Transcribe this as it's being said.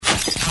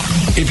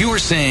If you were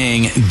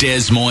saying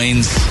Des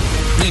Moines,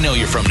 we know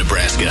you're from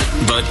Nebraska,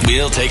 but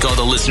we'll take all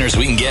the listeners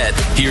we can get.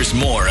 Here's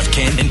more of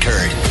Ken and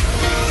Kurt.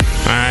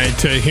 All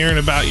right, hearing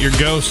about your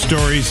ghost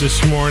stories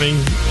this morning.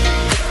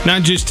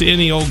 Not just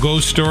any old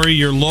ghost story,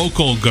 your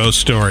local ghost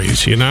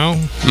stories, you know?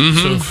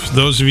 So for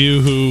those of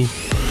you who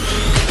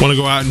want to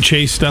go out and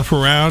chase stuff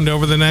around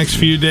over the next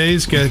few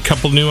days, get a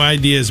couple new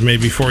ideas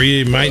maybe for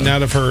you might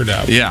not have heard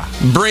of. Yeah.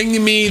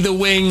 Bring me the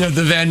wing of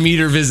the Van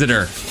Meter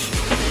visitor.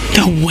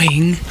 The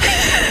wing?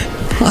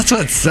 That's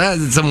what it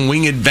says. It's some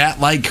winged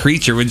bat-like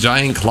creature with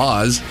giant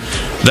claws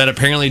that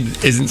apparently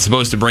isn't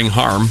supposed to bring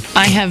harm.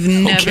 I have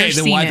never Okay,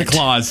 seen then why it. the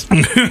claws?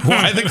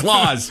 Why the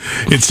claws?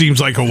 It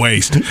seems like a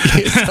waste.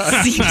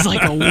 Seems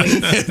like a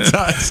waste. It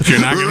does. If you're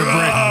not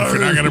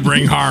going to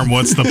bring harm,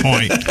 what's the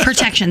point?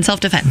 Protection,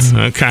 self-defense.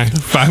 Okay.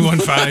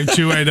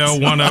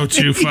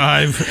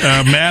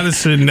 515-280-1025.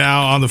 Madison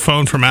now on the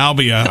phone from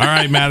Albia. All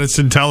right,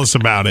 Madison, tell us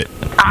about it.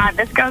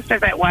 This ghost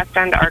is at West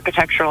End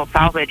Architectural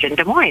Salvage in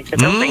Des Moines, the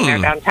building there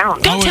downtown.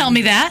 Don't tell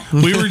me that.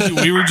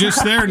 We were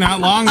just there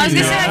not long ago. I was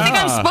going to say, I think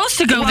I'm supposed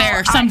to go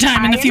there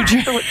sometime in the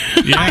future.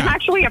 I'm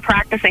actually a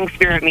practicing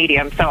spirit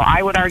medium, so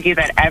I would argue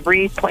that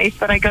every place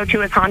that I go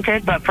to is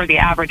haunted, but for the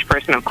average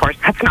person, of course,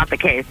 that's not the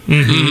case.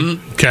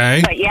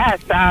 Okay. But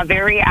yes,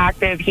 very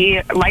active.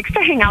 He likes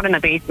to hang out in the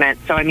basement,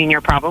 so I mean,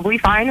 you're probably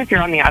fine if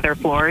you're on the other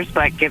floors,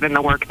 but given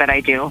the work that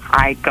I do,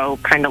 I go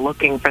kind of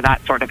looking for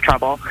that sort of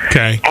trouble.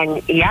 Okay.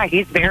 And yeah,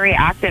 he's very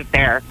active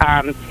there.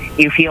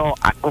 You feel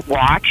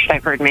watched.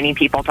 I've heard many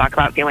people talk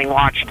about feeling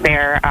watched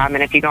there. And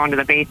if you go into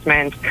the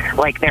basement,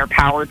 like their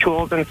power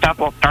tools and stuff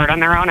will start on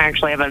their own. I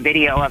actually have a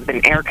video of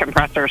an air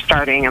compressor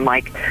starting and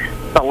like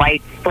the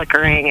lights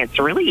flickering. It's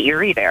really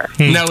eerie there.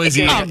 Now, is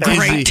he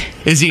great.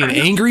 is he an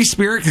angry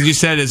spirit? Because you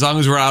said as long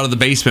as we're out of the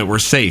basement, we're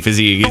safe. Is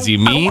he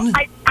mean?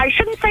 I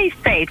shouldn't say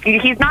safe.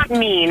 He's not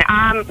mean.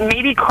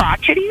 Maybe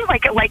crotchety,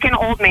 like an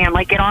old man,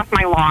 like get off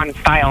my lawn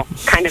style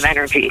kind of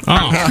energy.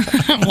 Oh.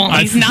 Well,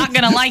 he's not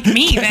going to like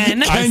me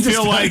then. I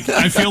feel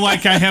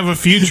like I have a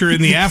future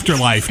in the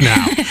afterlife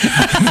now.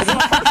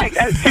 Well, perfect.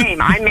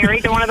 Same. I'm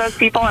married to one of those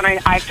people, and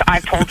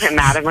I've told him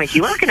that. I'm like,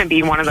 you are going to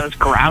be one of those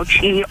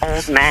grouchy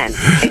old men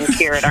in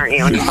spirit, aren't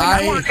you? And he's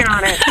like, I'm working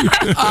on it.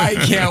 I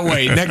can't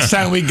wait. Next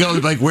time we go,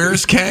 like,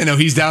 where's Ken? Oh,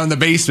 he's down in the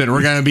basement.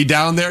 We're going to be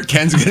down there.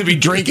 Ken's going to be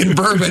drinking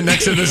bourbon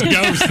next to this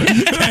ghost.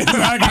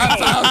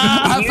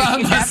 I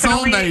found my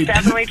soulmate.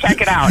 Definitely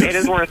check it out. It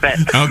is worth it.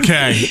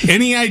 Okay.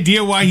 Any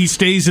idea why he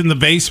stays in the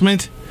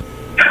basement?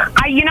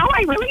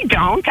 I really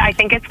don't. I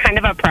think it's kind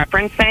of a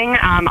preference thing.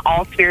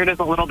 All spirit is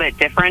a little bit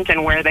different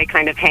in where they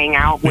kind of hang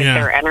out with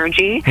their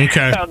energy.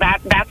 Okay. So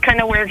that's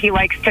kind of where he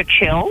likes to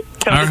chill,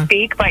 so to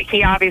speak. But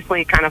he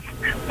obviously kind of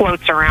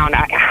floats around.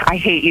 I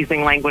hate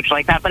using language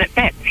like that, but it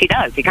fits. He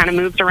does. He kind of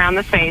moves around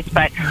the space,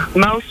 but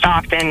most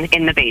often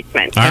in the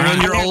basement.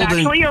 And there's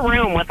actually a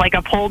room with like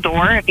a pull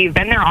door. If you've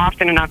been there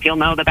often enough, you'll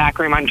know the back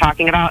room I'm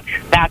talking about.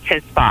 That's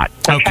his spot.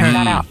 So check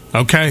that out.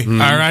 Okay.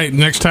 All right.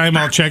 Next time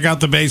I'll check out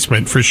the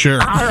basement for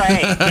sure. All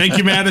right. Thank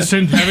you,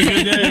 Madison. Have a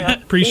good day.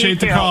 Appreciate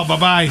the call.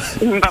 Bye-bye.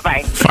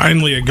 Bye-bye.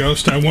 Finally, a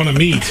ghost I want to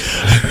meet.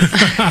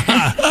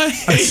 I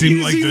hate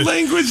using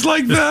language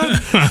like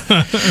that.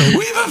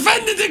 We've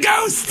offended the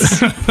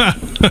ghosts.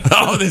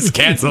 Oh, this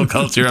cancel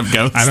culture of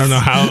ghosts. I don't know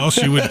how else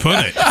you would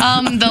put it.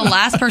 The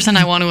last person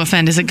I want to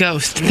offend is a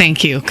ghost.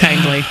 Thank you,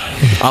 kindly.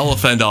 I'll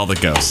offend all the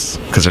ghosts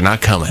because they're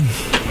not coming.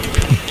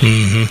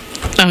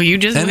 Oh, you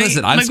just And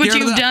listen, I'm look what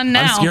scared you've of the, done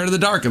now. I'm scared of the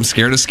dark. I'm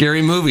scared of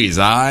scary movies.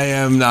 I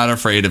am not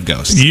afraid of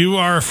ghosts. You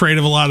are afraid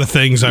of a lot of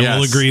things. I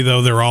will agree,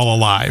 though, they're all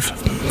alive.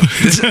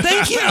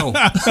 Thank you.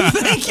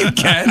 Thank you,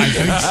 Ken.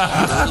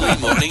 Early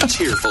morning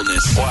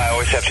cheerfulness. Well, I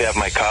always have to have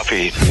my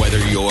coffee. Whether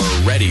you're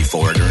ready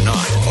for it or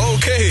not.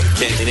 Okay.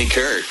 Ken and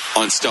Kurt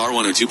on Star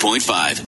 102.5.